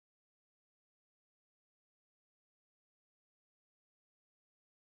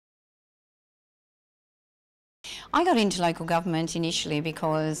I got into local government initially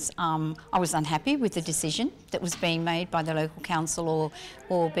because I was unhappy with the decision that was being made by the local council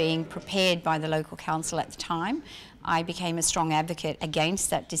or being prepared by the local council at the time. I became a strong advocate against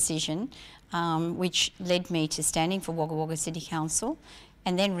that decision, which led me to standing for Wagga Wagga City Council,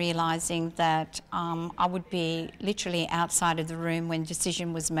 and then realising that I would be literally outside of the room when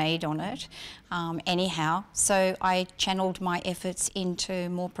decision was made on it anyhow. So I channeled my efforts into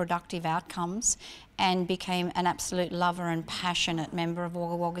more productive outcomes and became an absolute lover and passionate member of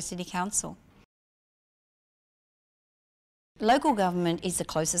Wagga Wagga City Council. Local government is the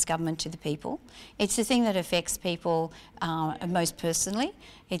closest government to the people. It's the thing that affects people most personally.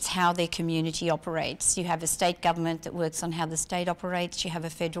 It's how their community operates. You have a state government that works on how the state operates. You have a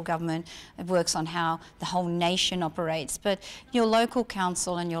federal government that works on how the whole nation operates. But your local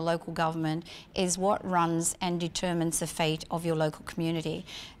council and your local government is what runs and determines the fate of your local community.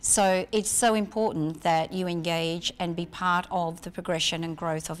 So it's so important that you engage and be part of the progression and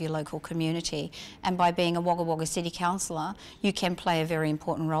growth of your local community. And by being a Wagga Wagga City Councillor, you can play a very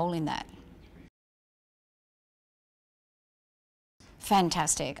important role in that.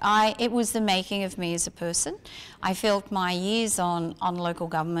 Fantastic. It was the making of me as a person. I felt my years on local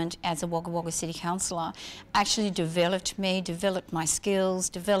government as a Wagga Wagga City Councillor actually developed me, developed my skills,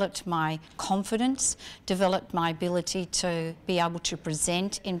 developed my confidence, developed my ability to be able to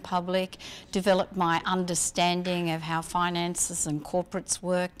present in public, developed my understanding of how finances and corporates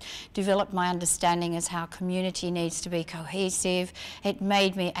work, developed my understanding as how community needs to be cohesive. It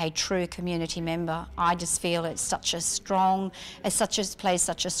made me a true community member. I just feel it's such a strong, plays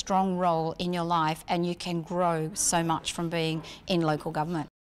such a strong role in your life, and you can grow so much from being in local government.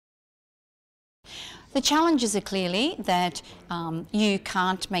 The challenges are clearly that you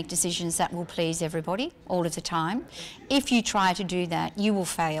can't make decisions that will please everybody all of the time. If you try to do that, you will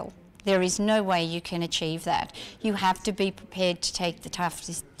fail. There is no way you can achieve that. You have to be prepared to take the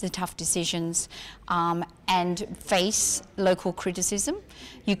tough decisions and face local criticism.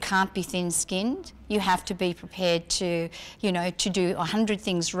 You can't be thin-skinned. You have to be prepared to, to do 100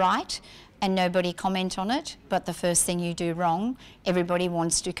 things right and nobody comment on it, but the first thing you do wrong, everybody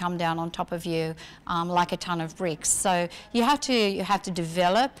wants to come down on top of you like a ton of bricks. So you have to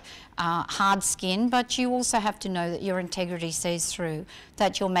develop hard skin, but you also have to know that your integrity sees through,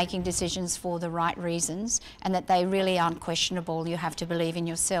 that you're making decisions for the right reasons and that they really aren't questionable. You have to believe in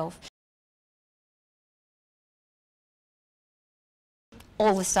yourself.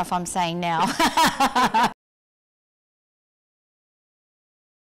 All the stuff I'm saying now.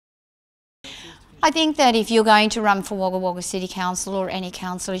 I think that if you're going to run for Wagga Wagga City Council or any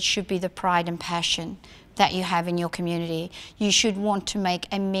council, it should be the pride and passion that you have in your community. You should want to make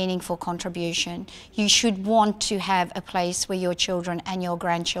a meaningful contribution. You should want to have a place where your children and your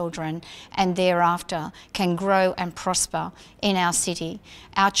grandchildren and thereafter can grow and prosper in our city.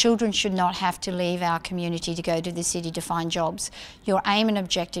 Our children should not have to leave our community to go to the city to find jobs. Your aim and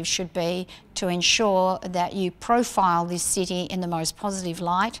objective should be to ensure that you profile this city in the most positive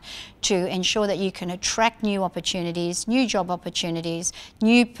light, to ensure that you can attract new opportunities, new job opportunities,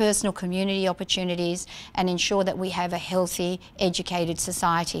 new personal community opportunities, and ensure that we have a healthy, educated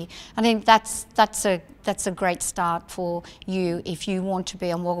society. I think that's a great start for you if you want to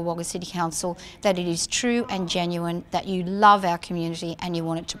be on Wagga Wagga City Council, that it is true and genuine, that you love our community and you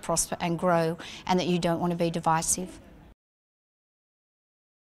want it to prosper and grow, and that you don't want to be divisive.